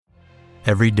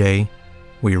Every day,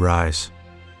 we rise,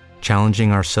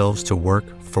 challenging ourselves to work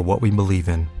for what we believe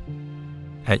in.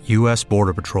 At U.S.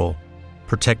 Border Patrol,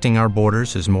 protecting our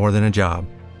borders is more than a job.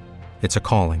 It's a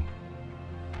calling.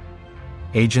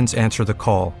 Agents answer the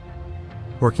call,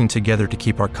 working together to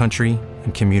keep our country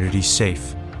and communities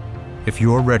safe. If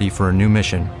you're ready for a new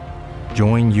mission,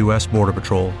 join U.S. Border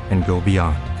Patrol and go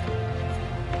beyond.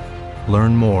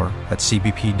 Learn more at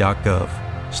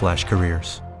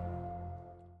cbp.gov/careers.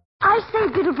 I say,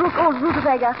 Bitterbrook, old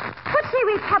rutabaga, what say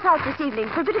we pop out this evening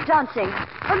for a bit of dancing?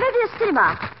 Or maybe a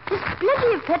cinema? There's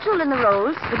plenty of petrol in the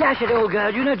rolls. But dash it, old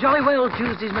girl, you know jolly well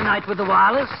Tuesday's my night with the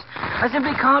wireless. I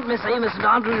simply can't miss Amos and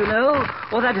Andrew, you know,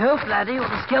 or that Hope laddie, or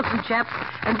the Skelton chap,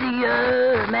 and the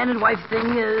man and wife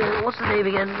thing, what's the name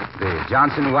again? The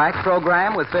Johnson Wax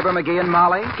program with Fibber, MCGee, and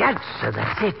Molly? Gotcha,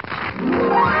 that's it.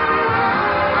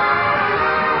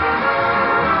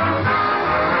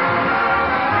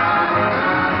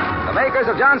 The makers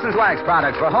of Johnson's Wax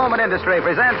products for home and industry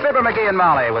present Fibber, MCGee, and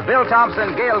Molly with Bill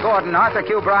Thompson, Gail Gordon, Arthur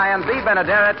Q. Bryan, Bea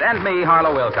Benaderet, and me,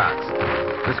 Harlow Wilcox.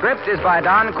 The script is by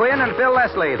Don Quinn and Phil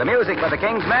Leslie. The music by the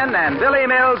King's Men and Billy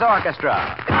Mills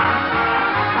Orchestra.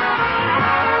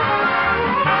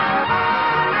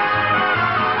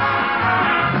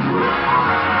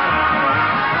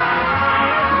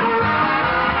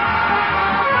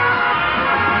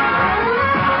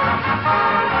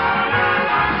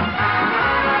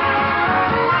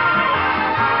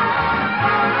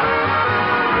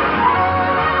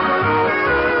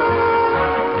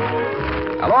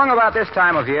 Along about this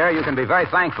time of year, you can be very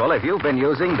thankful if you've been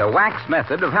using the wax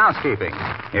method of housekeeping.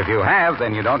 If you have,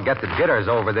 then you don't get the jitters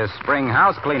over this spring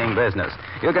house cleaning business.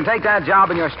 You can take that job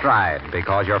in your stride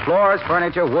because your floors,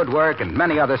 furniture, woodwork, and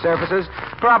many other surfaces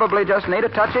probably just need a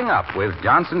touching up with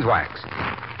Johnson's Wax.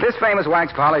 This famous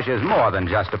wax polish is more than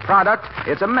just a product.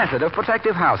 It's a method of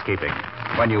protective housekeeping.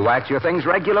 When you wax your things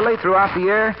regularly throughout the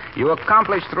year, you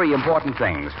accomplish three important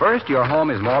things. First, your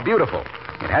home is more beautiful.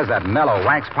 It has that mellow,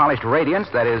 wax-polished radiance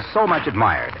that is so much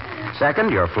admired.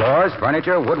 Second, your floors,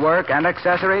 furniture, woodwork, and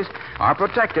accessories are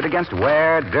protected against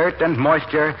wear, dirt, and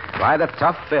moisture by the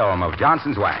tough film of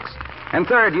Johnson's Wax. And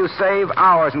third, you save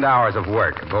hours and hours of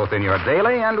work, both in your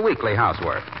daily and weekly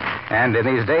housework. And in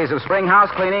these days of spring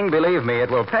house cleaning, believe me, it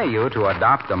will pay you to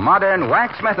adopt the modern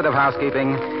wax method of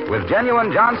housekeeping with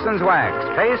genuine Johnson's Wax,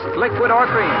 paste, liquid, or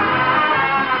cream.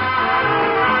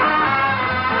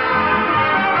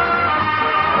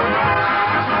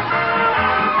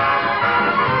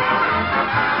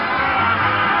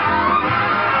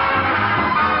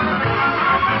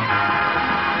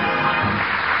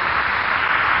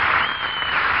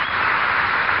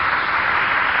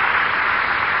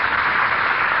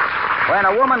 When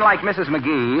a woman like Mrs.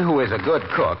 McGee, who is a good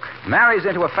cook, marries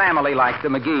into a family like the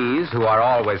McGees, who are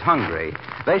always hungry,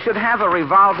 they should have a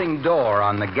revolving door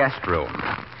on the guest room.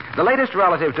 The latest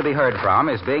relative to be heard from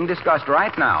is being discussed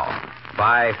right now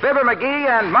by Fibber, McGee,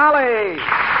 and Molly.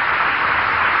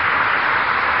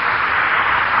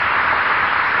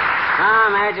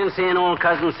 Imagine seeing old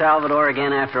cousin Salvador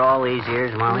again after all these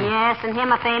years, Molly. Yes, and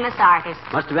him a famous artist.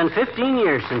 Must have been 15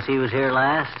 years since he was here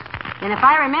last. And if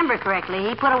I remember correctly,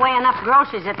 he put away enough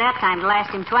groceries at that time to last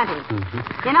him 20.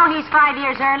 Mm-hmm. You know he's 5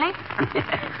 years early?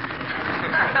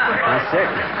 Yes,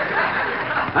 certainly.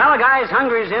 Well, a guy as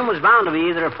hungry as him was bound to be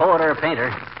either a poet or a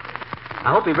painter. I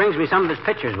hope he brings me some of his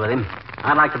pictures with him.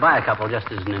 I'd like to buy a couple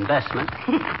just as an investment.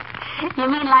 You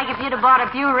mean like if you'd have bought a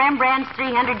few Rembrandts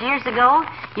 300 years ago,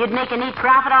 you'd make a neat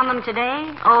profit on them today,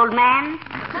 old man?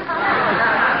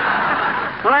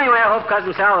 Well, anyway, I hope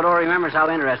Cousin Salvador remembers how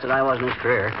interested I was in his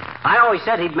career. I always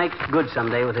said he'd make good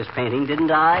someday with his painting,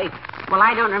 didn't I? Well,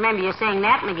 I don't remember you saying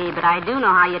that, McGee, but I do know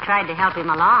how you tried to help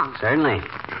him along. Certainly.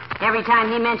 Every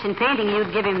time he mentioned painting,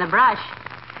 you'd give him the brush.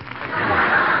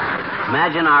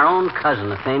 Imagine our own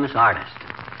cousin, a famous artist.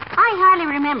 I hardly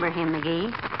remember him,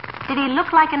 McGee. Did he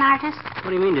look like an artist?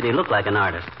 What do you mean, did he look like an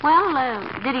artist? Well,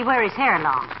 did he wear his hair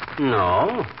long?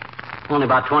 No. Only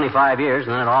about 25 years,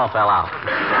 and then it all fell out.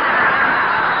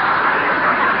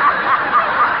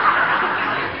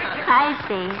 I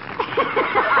see.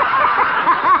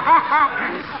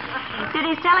 Did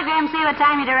his telegram say what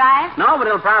time he'd arrive? No, but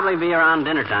it'll probably be around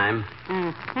dinner time.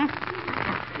 Mm-hmm.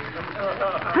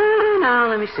 Now,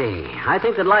 let me see. I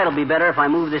think the light will be better if I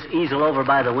move this easel over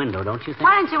by the window, don't you think?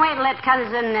 Why don't you wait and let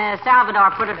Cousin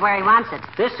Salvador put it where he wants it?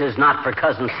 This is not for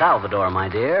Cousin Salvador, my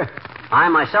dear. I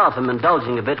myself am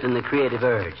indulging a bit in the creative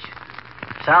urge.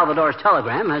 Salvador's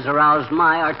telegram has aroused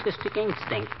my artistic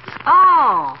instincts.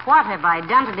 Oh, what have I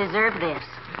done to deserve this?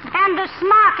 And the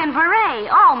smock and beret.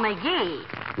 Oh, McGee.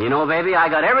 You know, baby, I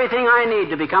got everything I need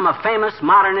to become a famous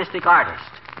modernistic artist.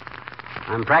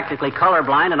 I'm practically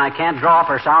colorblind, and I can't draw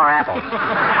for sour apples.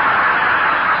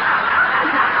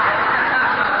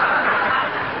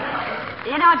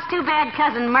 You know, it's too bad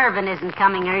Cousin Mervyn isn't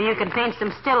coming, or you could paint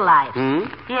some still life.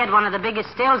 He had one of the biggest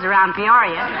stills around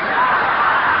Peoria.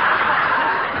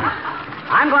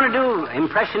 I'm going to do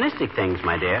impressionistic things,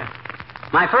 my dear.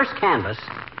 My first canvas,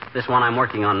 this one I'm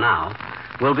working on now,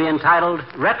 will be entitled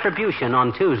Retribution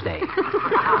on Tuesday.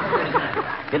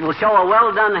 It will show a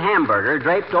well-done hamburger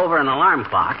draped over an alarm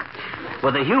clock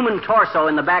with a human torso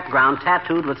in the background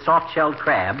tattooed with soft-shelled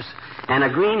crabs and a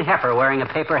green heifer wearing a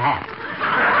paper hat.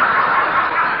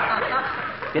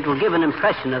 It will give an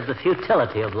impression of the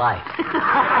futility of life.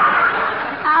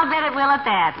 I'll bet it will at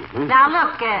that. Now,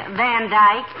 look, Van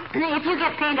Dyke, if you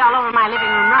get paint all over my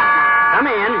living room right now. Come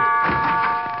in.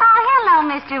 Oh, hello,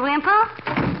 Mr. Wimple.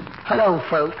 Hello,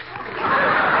 folks.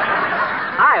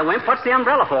 Hi, Wimp. What's the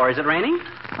umbrella for? Is it raining?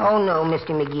 Oh, no,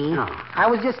 Mr. McGee. No. I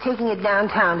was just taking it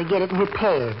downtown to get it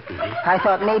repaired. I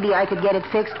thought maybe I could get it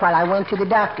fixed while I went to the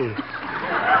doctor. Oh,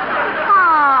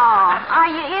 are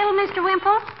you ill, Mr.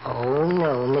 Wimple? Oh,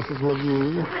 no, Mrs.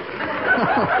 McGee.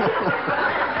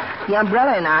 The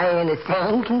umbrella and I are in the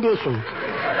same condition.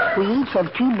 We each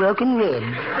have 2 broken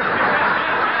ribs.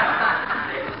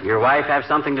 Your wife have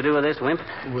something to do with this, Wimp?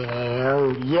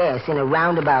 Well, yes, in a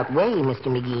roundabout way, Mr.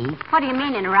 McGee. What do you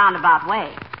mean in a roundabout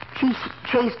way? She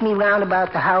chased me round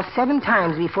about the house 7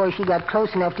 times before she got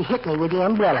close enough to hit me with the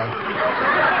umbrella.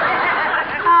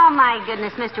 Oh, my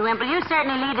goodness, Mr. Wimple, you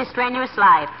certainly lead a strenuous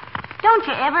life. Don't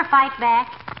you ever fight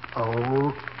back?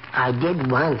 Oh, I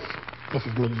did once,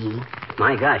 Mrs. McGee.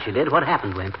 My gosh, you did? What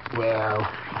happened, Wimp? Well,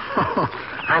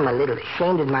 I'm a little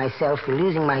ashamed of myself for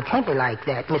losing my temper like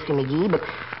that, Mr. McGee, but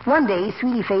one day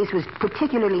Sweetie Face was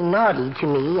particularly naughty to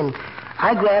me, and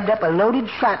I grabbed up a loaded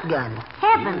shotgun.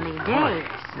 Heavenly days.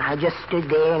 And I just stood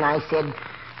there and I said,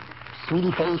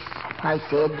 Sweetie Face, I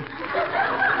said,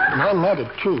 and I meant it,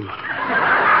 too.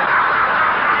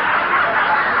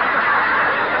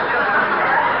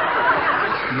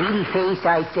 Sweetie Face,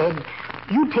 I said,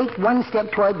 you take 1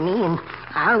 step toward me and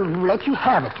I'll let you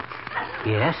have it.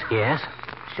 Yes, yes.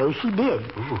 So she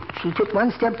did. Ooh. She took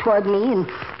 1 step toward me and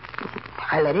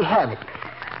I let her have it.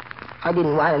 I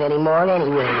didn't want it anymore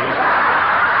anyway.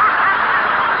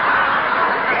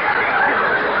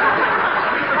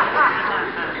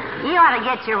 You ought to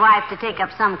get your wife to take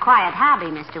up some quiet hobby,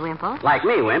 Mr. Wimple. Like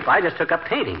me, Wimp, I just took up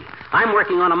painting. I'm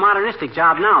working on a modernistic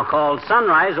job now called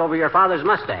Sunrise Over Your Father's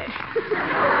Mustache.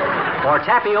 Or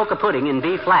Tapioca Pudding in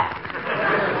B-flat.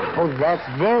 Oh, that's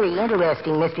very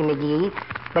interesting, Mr. McGee.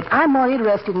 But I'm more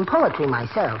interested in poetry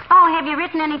myself. Oh, have you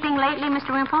written anything lately,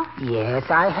 Mr. Wimple? Yes,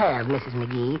 I have, Mrs.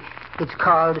 McGee. It's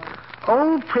called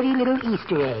Oh, Pretty Little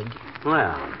Easter Egg.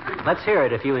 Well, let's hear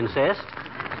it if you insist.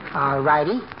 All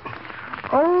righty.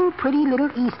 Oh, pretty little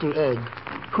Easter egg,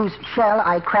 whose shell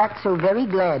I cracked so very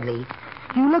gladly.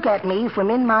 You look at me from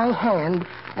in my hand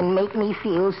and make me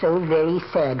feel so very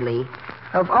sadly.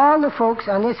 Of all the folks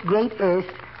on this great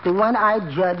earth, the one I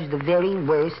judge the very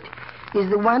worst is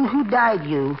the one who died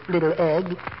you, little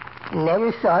egg, and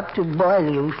never thought to boil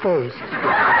you first.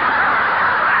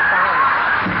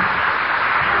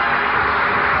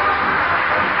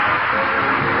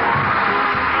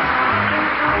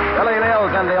 Billy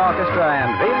Mills and the orchestra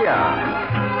and Villa.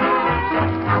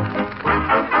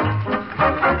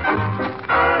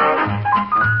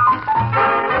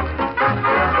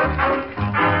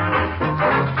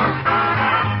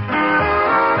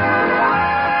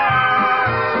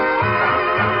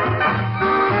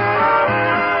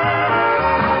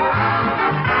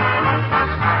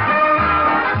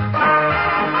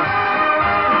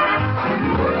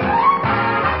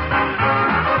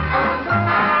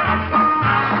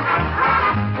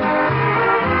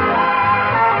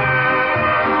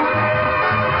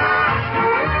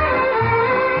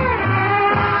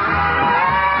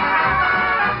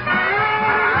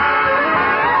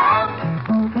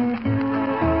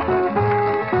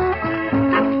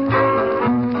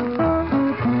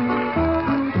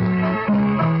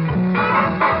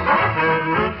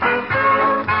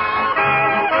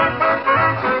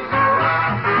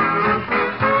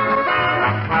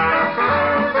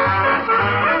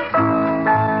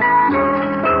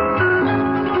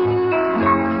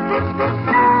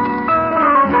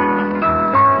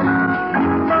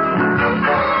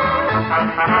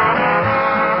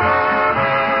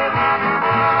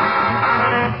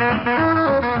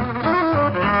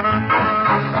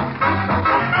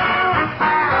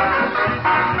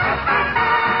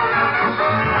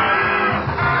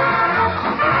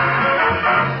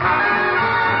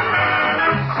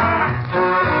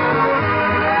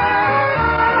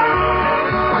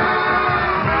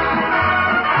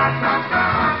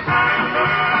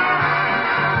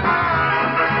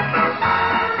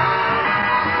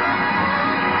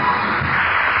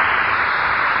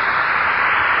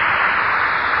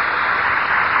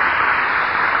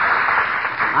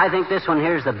 think this one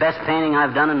here's the best painting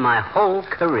I've done in my whole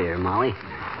career, Molly.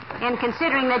 And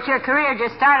considering that your career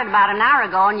just started about an hour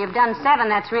ago and you've done 7,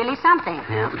 that's really something.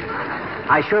 Yeah.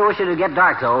 I sure wish it'd get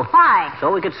dark, though. Why?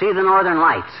 So we could see the northern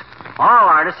lights. All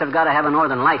artists have got to have a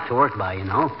northern light to work by, you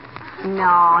know.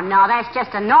 No, that's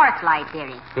just a north light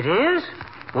theory. It is?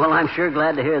 Well, I'm sure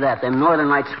glad to hear that. Them northern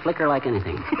lights flicker like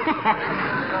anything.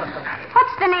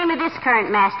 What's the name of this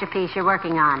current masterpiece you're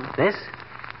working on? This?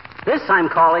 This I'm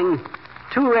calling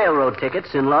 2 railroad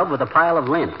tickets in love with a pile of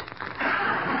lint.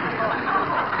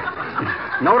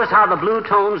 Notice how the blue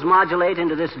tones modulate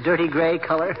into this dirty gray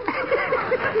color?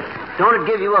 Don't it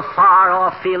give you a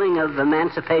far-off feeling of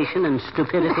emancipation and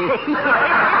stupidity?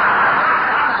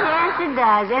 Yes, it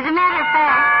does. As a matter of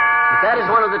fact... If that is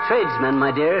one of the tradesmen,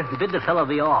 my dear, bid the fellow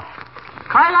be off.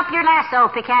 Coil up your lasso,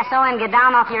 Picasso, and get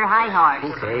down off your high horse.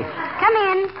 Okay. Come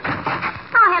in.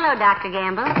 Oh, hello, Dr.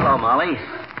 Gamble. Hello, Molly.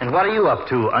 And what are you up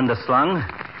to, underslung?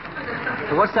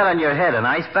 What's that on your head, an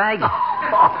ice bag?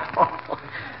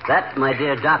 That, my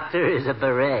dear doctor, is a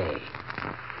beret.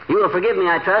 You will forgive me,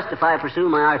 I trust, if I pursue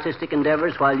my artistic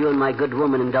endeavors while you and my good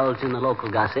woman indulge in the local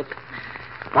gossip.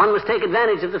 One must take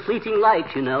advantage of the fleeting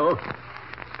light, you know.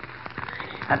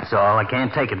 That's all. I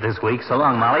can't take it this week. So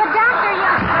long, Molly. But, Doctor, you...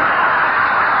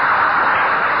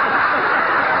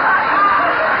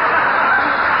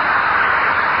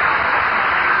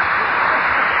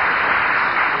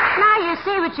 Now you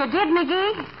see what you did,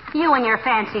 McGee? You and your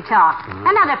fancy talk.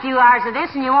 Another few hours of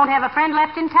this and you won't have a friend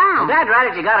left in town. Well, Dad,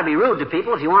 right, you got to be rude to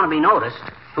people if you want to be noticed.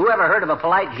 Who ever heard of a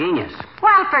polite genius?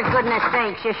 Well, for goodness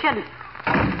sakes, you shouldn't...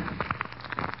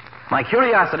 My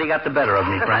curiosity got the better of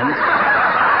me, friends.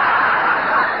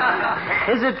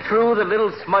 Is it true that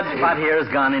little smudge spot here has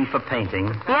gone in for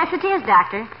painting? Yes, it is,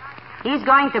 Doctor. He's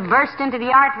going to burst into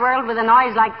the art world with a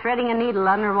noise like threading a needle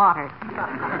underwater.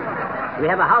 We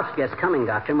have a house guest coming,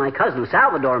 Doctor. My cousin,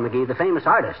 Salvador McGee, the famous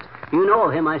artist. You know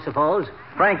of him, I suppose.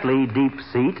 Frankly, deep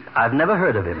seat, I've never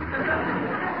heard of him.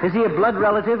 Is he a blood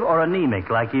relative or anemic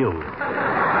like you?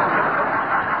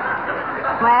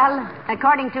 Well,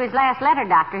 according to his last letter,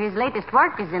 Doctor, his latest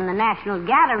work is in the National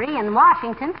Gallery in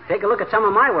Washington. Take a look at some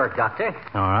of my work, Doctor.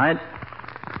 All right.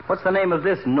 What's the name of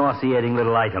this nauseating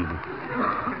little item?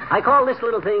 I call this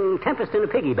little thing Tempest in a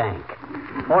Piggy Bank.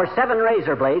 Or 7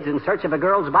 razor blades in search of a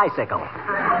girl's bicycle.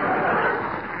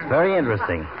 Very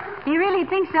interesting. Do you really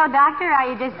think so, Doctor, or are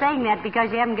you just saying that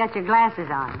because you haven't got your glasses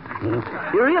on?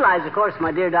 You realize, of course,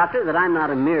 my dear Doctor, that I'm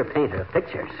not a mere painter of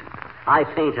pictures. I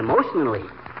paint emotionally.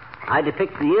 I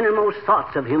depict the innermost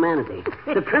thoughts of humanity,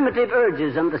 the primitive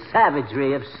urges and the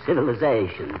savagery of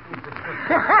civilization.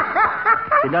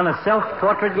 You done a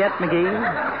self-portrait yet, McGee?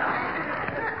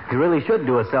 You really should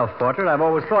do a self-portrait. I've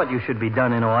always thought you should be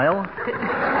done in oil.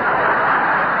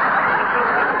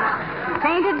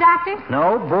 Painted, Doctor?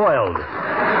 No, boiled.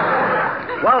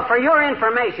 Well, for your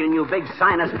information, you big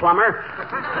sinus plumber,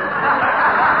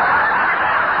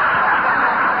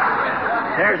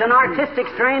 there's an artistic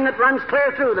strain that runs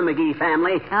clear through the McGee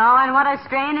family. Oh, and what a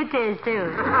strain it is,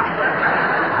 too.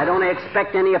 I don't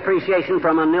expect any appreciation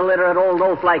from an illiterate old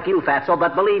oaf like you, Fatso,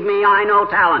 but believe me, I know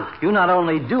talent. You not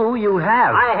only do, you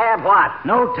have. I have what?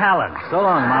 No talent. So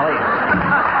long, Molly.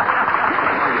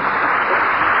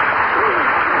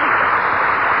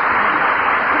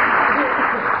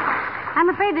 I'm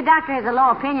afraid the doctor has a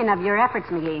low opinion of your efforts,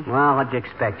 McGee. Well, what'd you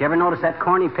expect? You ever notice that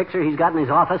corny picture he's got in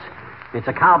his office? It's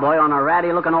a cowboy on a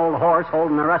ratty-looking old horse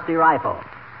holding a rusty rifle.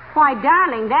 Why,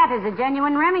 darling, that is a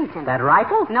genuine Remington. That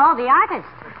rifle? No, the artist.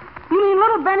 You mean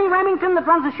little Benny Remington that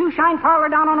runs the shoe shine parlor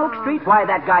down on Oak Street? Why,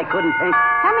 that guy couldn't paint.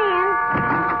 Come in.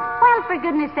 Well, for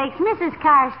goodness sakes, Mrs.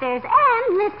 Carstairs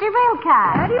and Mr.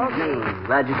 Wilcox.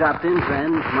 Glad you dropped in,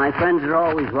 friends. My friends are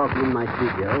always welcome in my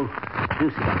studio. Do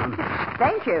sit down.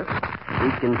 Thank you. We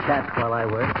can chat while I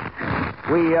work.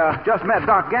 We just met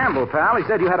Doc Gamble, pal. He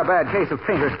said you had a bad case of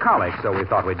painter's colic, so we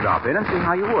thought we'd drop in and see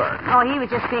how you were. Oh, he was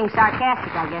just being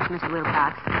sarcastic, I guess, Mr.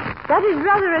 Wilcox. That is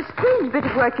rather a strange bit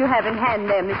of work you have in hand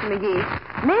there, Mr. McGee.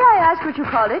 May I ask what you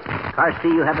call it? Carsty,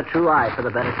 you have a true eye for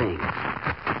the better things.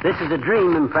 This is a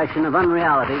dream impression of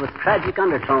unreality with tragic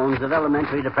undertones of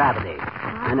elementary depravity.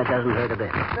 And it doesn't hurt a bit.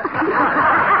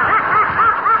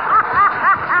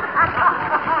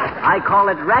 I call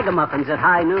it ragamuffins at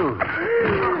high noon.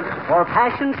 Or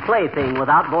passion's plaything with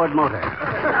outboard motor.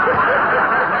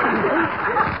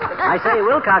 I say,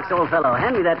 Wilcox, old fellow,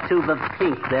 hand me that tube of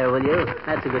pink there, will you?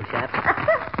 That's a good chap.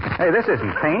 Hey, this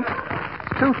isn't paint.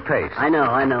 It's toothpaste. I know.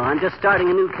 I'm just starting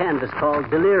a new canvas called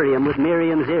Delirium with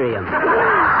Miriam's Irium.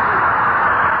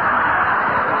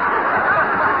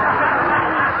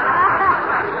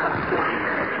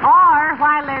 Or,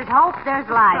 while there's hope, there's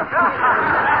life.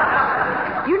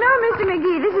 You know, Mr.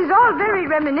 McGee, this is all very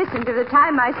reminiscent of the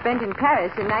time I spent in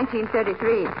Paris in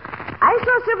 1933. I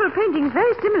saw several paintings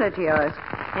very similar to yours.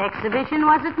 Exhibition,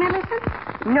 was it, Millicent?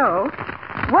 No.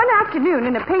 One afternoon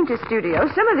in a painter's studio,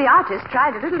 some of the artists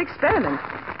tried a little experiment.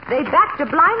 They backed a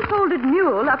blindfolded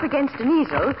mule up against an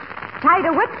easel, tied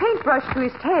a wet paintbrush to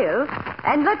his tail,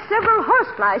 and let several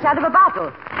horseflies out of a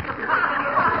bottle.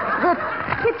 The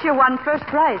picture won first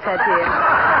prize that year.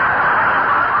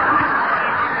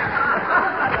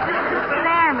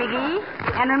 There, McGee.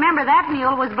 And remember, that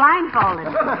mule was blindfolded.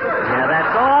 Yeah,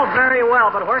 that's all very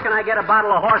well, but where can I get a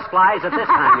bottle of horseflies at this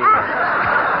time of year?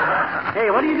 Hey,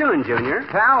 what are you doing, Junior?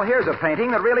 Pal, here's a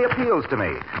painting that really appeals to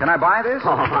me. Can I buy this?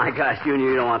 Oh, my gosh, Junior,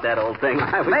 you don't want that old thing.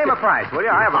 Name a price, will you?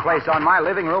 I have a place on my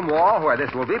living room wall where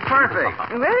this will be perfect.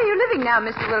 Where are you living now,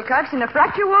 Mr. Wilcox? In a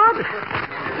fracture ward?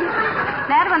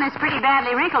 That one is pretty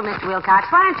badly wrinkled, Mr. Wilcox.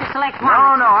 Why don't you select one?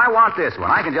 No, I want this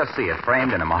one. I can just see it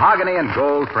framed in a mahogany and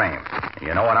gold frame.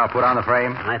 You know what I'll put on the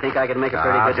frame? I think I can make a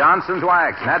pretty good... Johnson's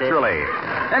wax, naturally.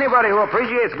 Anybody who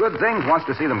appreciates good things wants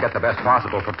to see them get the best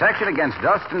possible protection against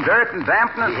dust and dirt and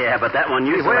dampness. Yeah, but that one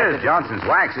you Whiz, selected... Johnson's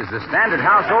wax is the standard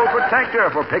household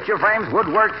protector for picture frames,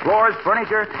 woodwork, floors,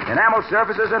 furniture, enamel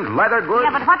surfaces, and leather goods.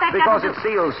 Yeah, but what that because got to it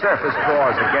seals surface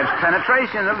pores against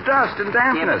penetration of dust and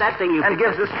dampness. Yeah, but that thing you... And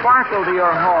gives a sparkle to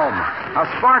your home. A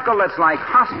sparkle that's like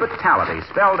hospitality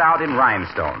spelled out in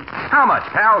rhinestones. How much,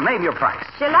 pal? Name your price.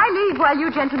 Shall I leave while you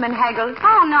gentlemen haggle?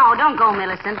 Oh, no, don't go,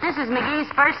 Millicent. This is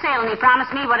McGee's first sale, and he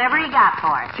promised me whatever he got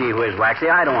for it. Gee whiz, Waxy,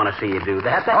 I don't want to see you do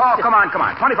that. Oh, come on.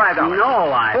 $25.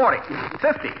 No, 40,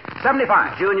 50,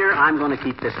 75. Junior, I'm going to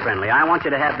keep this friendly. I want you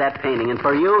to have that painting, and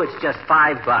for you, it's just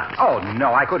 $5. Oh,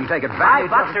 no, I couldn't take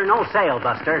advantage $5 or no sale,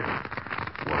 Buster.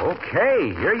 Well,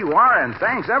 okay, here you are, and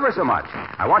thanks ever so much.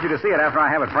 I want you to see it after I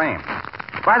have it framed.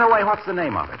 By the way, what's the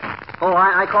name of it? Oh,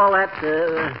 I call that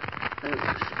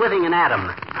splitting an atom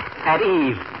at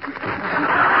Eve.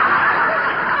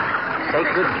 Take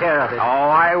good care of it.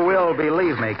 Oh, I will,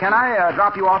 believe me. Can I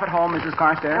drop you off at home, Mrs.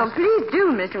 Carstairs? Oh, please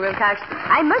do, Mr. Wilcox.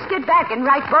 I must get back and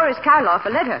write Boris Karloff a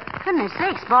letter. Goodness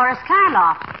sakes, Boris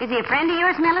Karloff. Is he a friend of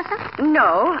yours, Millicent?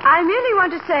 No, I merely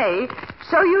want to say,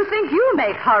 so you think you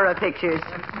make horror pictures.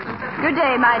 Good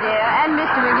day, my dear, and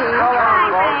Mr. McGee. So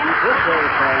long, Bye, folks. friend. Good day,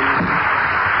 friend.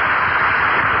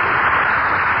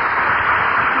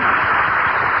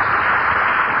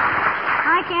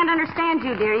 I can't understand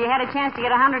you, dear. You had a chance to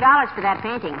get $100 for that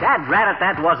painting. Dad rat it,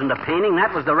 that wasn't a painting.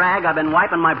 That was the rag I've been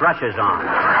wiping my brushes on.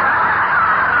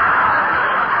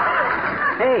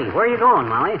 Hey, where are you going,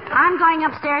 Molly? I'm going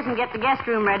upstairs and get the guest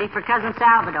room ready for Cousin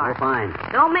Salvador. Oh, fine.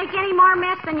 Don't make any more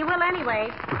mess than you will anyway.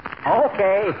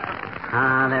 Okay.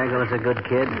 Ah, there goes a good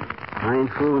kid. I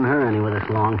ain't fooling her any with this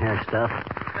long hair stuff.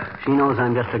 She knows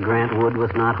I'm just a Grant Wood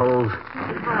with knotholes.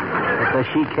 But does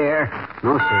she care?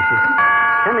 No, sissy.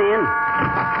 Come in.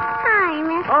 Hi,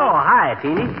 mister. Oh, hi,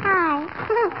 Teeny. Hi.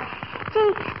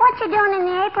 Gee, what you doing in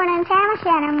the apron and tam o'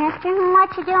 shanter, mister?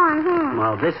 What you doing,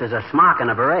 Well, this is a smock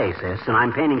and a beret, sis, and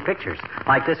I'm painting pictures.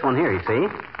 Like this one here, you see?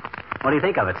 What do you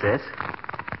think of it, sis?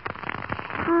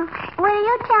 Will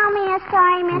you tell me a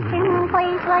story, mister?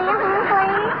 Please, will you?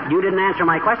 Please? You didn't answer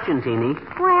my question, Teeny.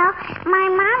 Well, my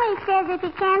mommy says if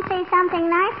you can't say something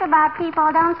nice about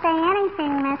people, don't say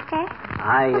anything, mister.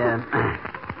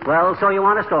 Well, so you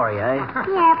want a story, eh?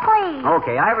 Yeah, please.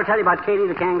 Okay, I ever tell you about Katie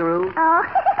the kangaroo? Oh,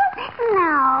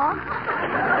 no.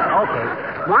 Okay.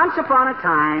 Once upon a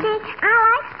time... Gee, I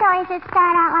like stories that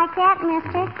start out like that,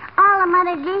 mister. All the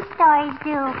Mother Geese stories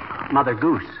do. Mother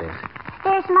Goose, sis.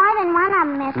 There's more than one of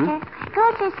them, mister.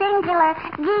 Goose is singular,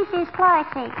 geese is plural.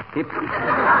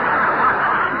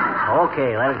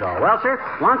 Okay, let it go. Well, sir,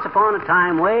 once upon a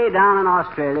time, way down in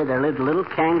Australia, there lived a little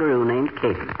kangaroo named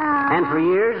Katie. And for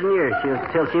years and years,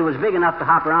 till she was big enough to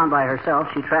hop around by herself,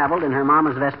 she traveled in her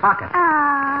mama's vest pocket.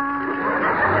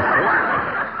 Yes, sir.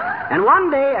 And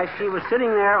one day, as she was sitting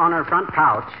there on her front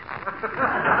pouch...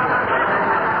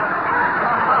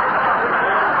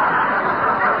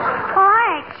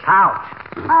 Porch. Pouch.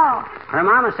 Oh. Her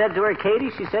mama said to her,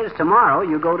 Katie, she says, tomorrow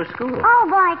you go to school. Oh,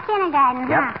 boy, kindergarten,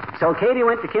 Yep. huh? So Katie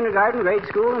went to kindergarten, grade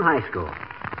school, and high school.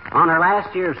 On her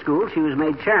last year of school, she was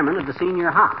made chairman of the senior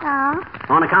hop. Oh.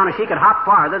 On account of she could hop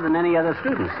farther than any other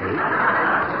student, see?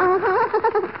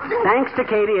 Thanks to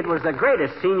Katie, it was the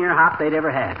greatest senior hop they'd ever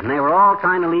had. And they were all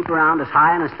trying to leap around as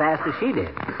high and as fast as she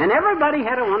did. And everybody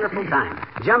had a wonderful time.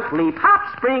 Jump, leap, hop,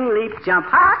 spring, leap, jump,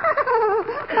 hop.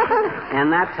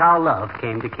 And that's how love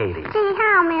came to Katie. Gee,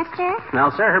 how, mister?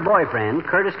 Well, sir, her boyfriend,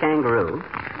 Curtis Kangaroo,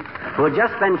 who had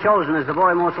just been chosen as the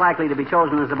boy most likely to be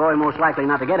chosen as the boy most likely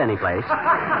not to get any place,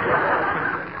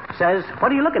 says,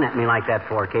 "What are you looking at me like that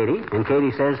for, Katie?" And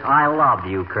Katie says, "I love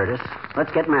you, Curtis. Let's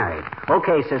get married."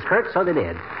 "Okay," says Kurt, so they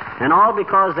did. And all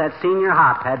because that senior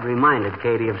hop had reminded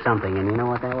Katie of something. And you know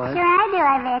what that was? Sure I do,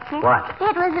 I bet you. What?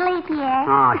 It was a leap year.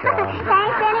 Oh, sure.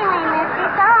 Thanks anyway, mister.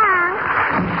 So long.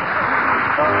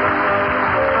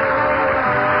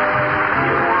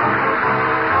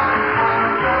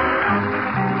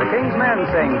 The King's Men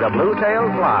sing The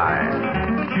Blue-Tailed Fly.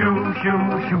 Shoo, shoo,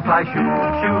 shoo, fly, shoo, shoo,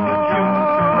 shoo, shoo,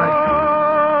 fly, shoo.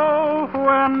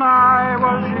 When I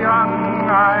was young,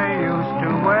 I used to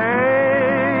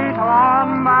wait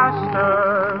on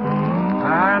Master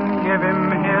and give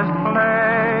him his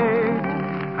plate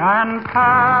and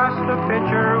pass the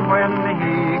pitcher when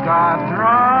he got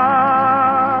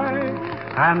dry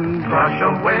and brush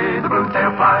away the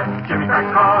blue-tailed fly. Jimmy crack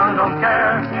corn, don't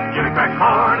care. Jimmy crack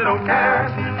corn, don't care.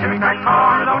 Jimmy crack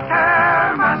corn, don't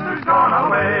care. Master's gone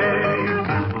away.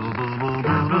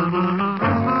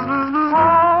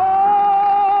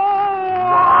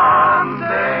 One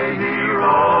day he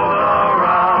rolled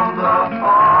around the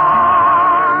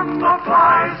farm. The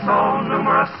flies so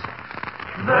numerous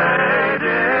they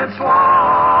did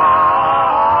swarm.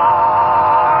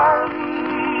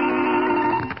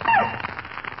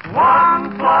 One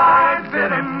fly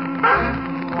bit him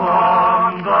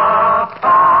on the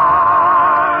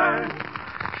thigh.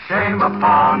 Shame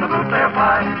upon the blue-tailed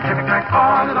fly. Jimmy crack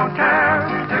corn, don't care.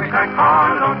 Jimmy crack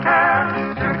corn, don't care.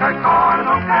 Jimmy crack corn,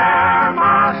 don't care.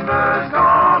 Master's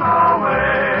gone away.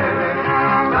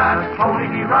 That pony,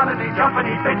 he run and he jump and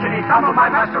he pitch and he tumbled my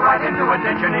master right into a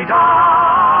ditch and he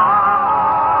died.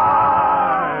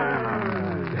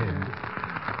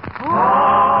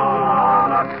 All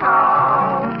on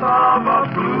account of a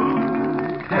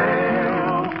blue-tailed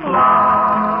fly.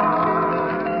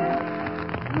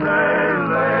 They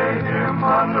laid him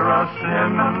under a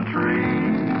cinnamon tree.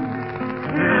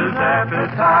 His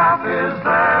epitaph is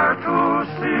there to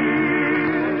see.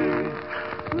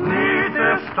 Neath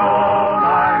this stone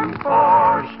I'm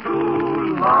forced to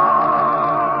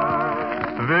lie,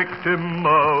 victim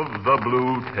of the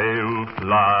blue-tailed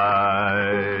fly.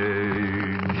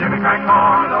 Jimmy crack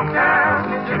corn, don't care.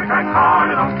 Jimmy crack corn,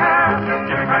 don't care.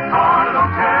 Jimmy crack corn,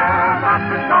 don't care.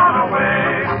 Master's gone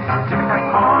away. Jimmy crack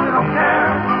corn, don't care.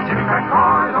 Jimmy crack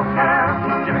corn, don't care.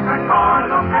 Jimmy crack corn,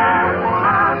 don't care.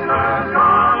 Master's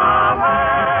gone away.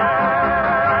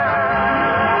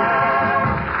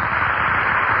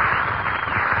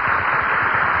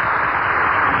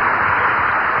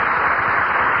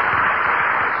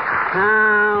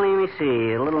 Now, let me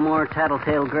see. A little more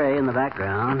tattletale gray in the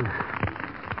background.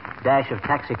 Dash of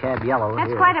taxicab yellow. That's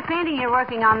here. quite a painting you're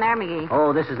working on there, McGee.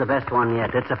 Oh, this is the best one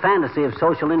yet. It's a fantasy of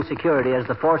social insecurity as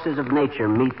the forces of nature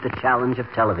meet the challenge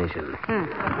of television.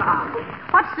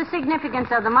 What's the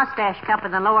significance of the mustache cup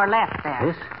in the lower left there?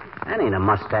 This? That ain't a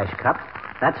mustache cup.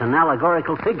 That's an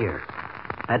allegorical figure.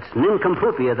 That's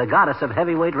Nincompoopi, the goddess of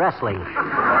heavyweight wrestling.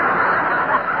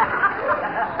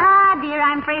 Dear,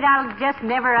 I'm afraid I'll just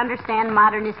never understand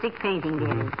modernistic painting,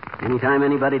 dear. Anytime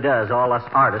anybody does, all us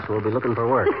artists will be looking for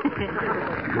work.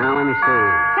 Now, let me see.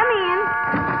 Come in.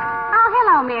 Oh,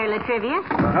 hello, Mayor Latrivia.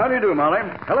 How do you do, Molly?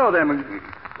 Hello there, McGee.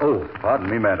 Oh, pardon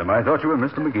me, madam. I thought you were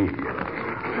Mr. McGee.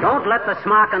 Don't let the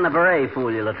smock and the beret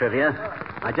fool you, Latrivia.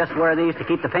 I just wear these to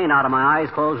keep the paint out of my eyes,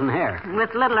 clothes, and hair.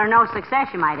 With little or no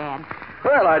success, you might add.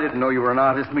 Well, I didn't know you were an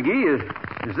artist, McGee.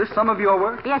 Is this some of your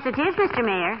work? Yes, it is, Mr.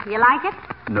 Mayor. You like it?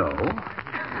 No.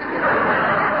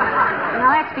 No,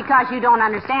 that's because you don't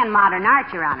understand modern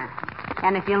art, Your Honor.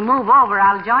 And if you'll move over,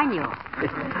 I'll join you.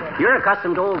 You're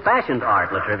accustomed to old-fashioned art,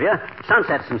 Latrivia.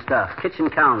 Sunsets and stuff, kitchen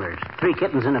calendars, 3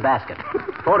 kittens in a basket.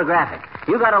 Photographic.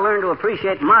 You got to learn to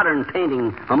appreciate modern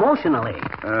painting emotionally.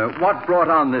 What brought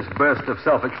on this burst of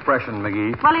self-expression,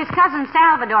 McGee? Well, his cousin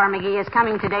Salvador McGee is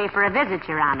coming today for a visit,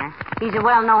 Your Honor. He's a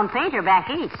well-known painter back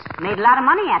east. Made a lot of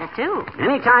money at it, too.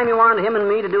 Anytime you want him and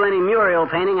me to do any mural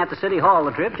painting at the City Hall,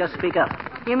 Latrip, just speak up.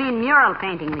 You mean mural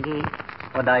painting, McGee?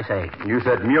 What'd I say? You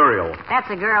said Muriel. That's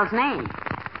a girl's name.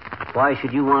 Why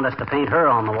should you want us to paint her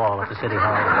on the wall at the City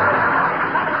Hall?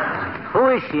 Who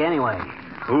is she, anyway?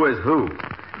 Who is who?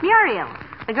 Muriel,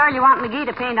 the girl you want McGee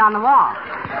to paint on the wall.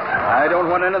 I don't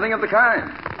want anything of the kind.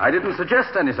 I didn't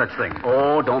suggest any such thing.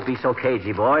 Oh, don't be so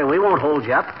cagey, boy. We won't hold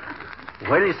you up.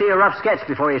 Wait till you see a rough sketch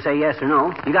before you say yes or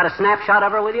no. You got a snapshot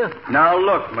of her with you? Now,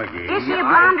 look, McGee. Is she a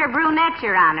blonde or brunette,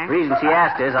 Your Honor? The reason she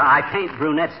asked is I paint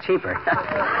brunettes cheaper.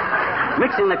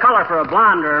 Mixing the color for a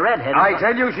blonde or a redhead. I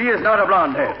tell you, she is not a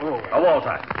blonde head. A wall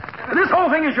type. This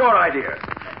whole thing is your idea.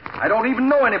 I don't even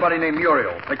know anybody named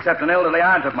Muriel, except an elderly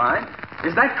aunt of mine.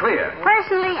 Is that clear?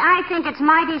 Personally, I think it's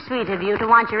mighty sweet of you to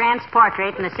want your aunt's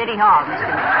portrait in the City Hall, Mr.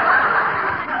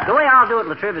 Mayor. The way I'll do it,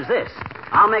 Latriv, is this.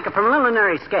 I'll make a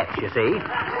preliminary sketch, you see.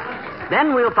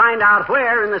 Then we'll find out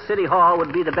where in the city hall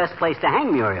would be the best place to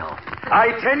hang Muriel.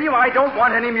 I tell you, I don't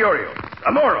want any murals.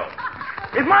 A mural.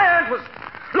 If my aunt was...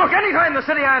 Look, any time the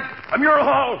city aunt, a mural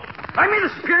hall, I mean a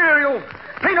superior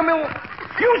paint a mill.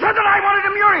 You said that I wanted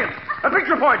a mural. A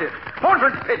picture pointed.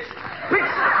 Portrait pitch.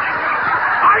 Pitch.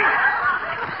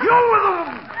 You were the...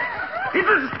 It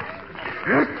was...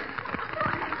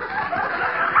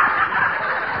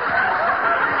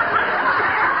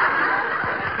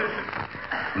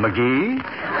 McGee?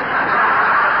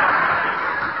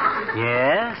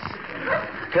 Yes?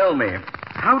 Tell me,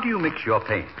 how do you mix your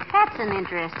paint? That's an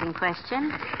interesting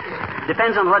question.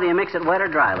 Depends on whether you mix it wet or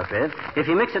dry, Lafayette. If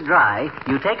you mix it dry,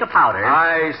 you take a powder...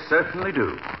 I certainly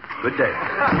do. Good day.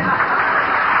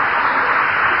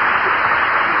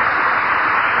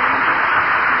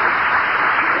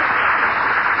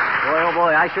 Boy, oh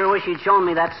boy, I sure wish he'd shown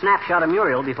me that snapshot of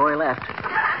Muriel before he left.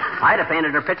 I'd have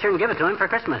painted her picture and give it to him for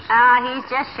Christmas. He's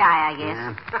just shy, I guess.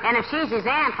 Yeah. And if she's his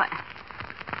aunt,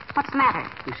 what's the matter?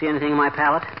 You see anything in my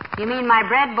palette? You mean my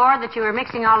breadboard that you were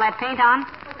mixing all that paint on?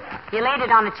 You laid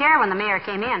it on a chair when the mayor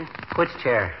came in. Which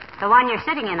chair? The one you're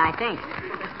sitting in, I think.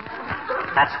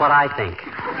 That's what I think.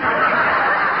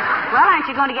 Well, aren't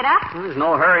you going to get up? There's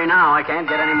no hurry now. I can't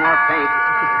get any more paint.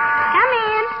 Come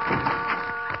in.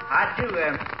 I do.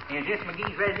 Is this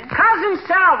McGee's residence? Cousin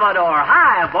Salvador.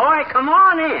 Hi, boy. Come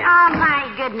on in. Oh, my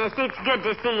goodness. It's good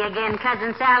to see you again,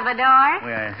 Cousin Salvador.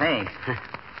 Well, thanks.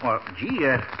 Well, gee,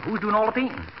 who's doing all the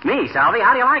painting? Me, Salvi.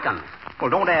 How do you like 'em? Well,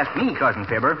 don't ask me, Cousin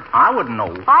Fibber. I wouldn't know.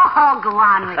 Oh, go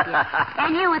on with you.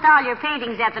 And you with all your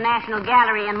paintings at the National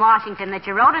Gallery in Washington that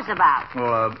you wrote us about.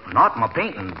 Well, not my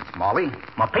painting, Molly.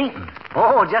 My painting.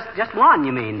 Oh, just one,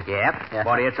 you mean? Yep. Yeah.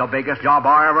 But it's the biggest job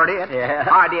I ever did. Yeah.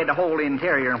 I did the whole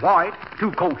interior in white,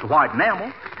 2 coats of white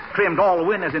enamel, trimmed all the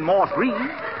windows in moss green.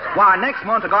 Why, next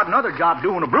month I got another job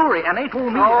doing a brewery, and they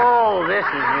told me... Oh, this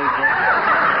is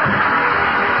ridiculous.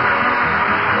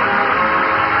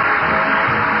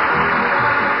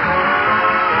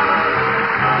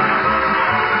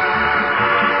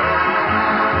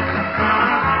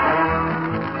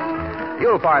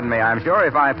 You'll pardon me, I'm sure,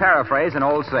 if I paraphrase an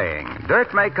old saying.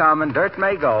 Dirt may come and dirt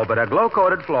may go, but a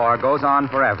glow-coated floor goes on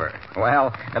forever.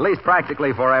 Well, at least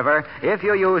practically forever, if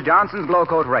you use Johnson's Glow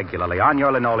Coat regularly on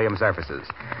your linoleum surfaces.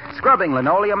 Scrubbing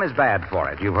linoleum is bad for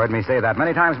it. You've heard me say that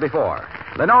many times before.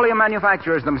 Linoleum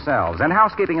manufacturers themselves, and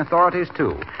housekeeping authorities,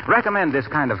 too, recommend this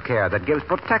kind of care that gives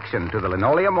protection to the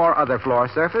linoleum or other floor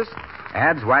surface,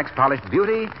 adds wax-polished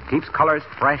beauty, keeps colors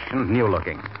fresh and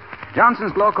new-looking.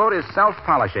 Johnson's Glow Coat is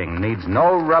self-polishing, needs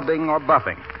no rubbing or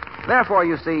buffing. Therefore,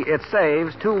 you see, it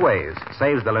saves 2 ways.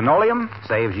 Saves the linoleum,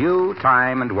 saves you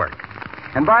time and work.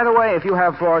 And by the way, if you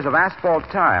have floors of asphalt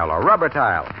tile or rubber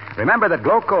tile, remember that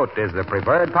Glow Coat is the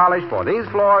preferred polish for these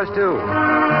floors, too.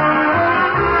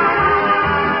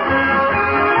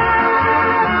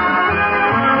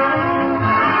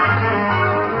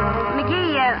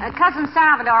 McGee, Cousin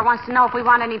Salvador wants to know if we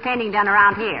want any painting done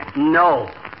around here.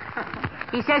 No.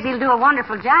 He says he'll do a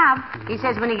wonderful job. He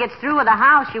says when he gets through with the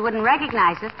house, you wouldn't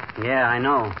recognize it. Yeah, I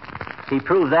know. He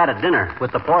proved that at dinner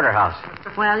with the porterhouse.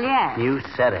 Well, yes. You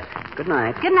said it. Good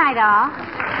night. Good night, all.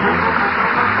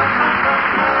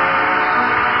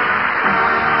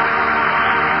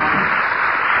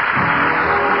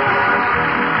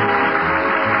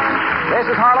 This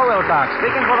is Harlow Wilcox,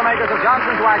 speaking for the makers of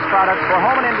Johnson's Wax Products for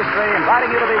home and industry, inviting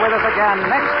you to be with us again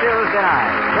next Tuesday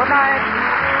night. Good night.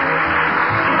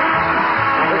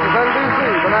 This is NBC,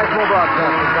 the National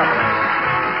Broadcasting Company.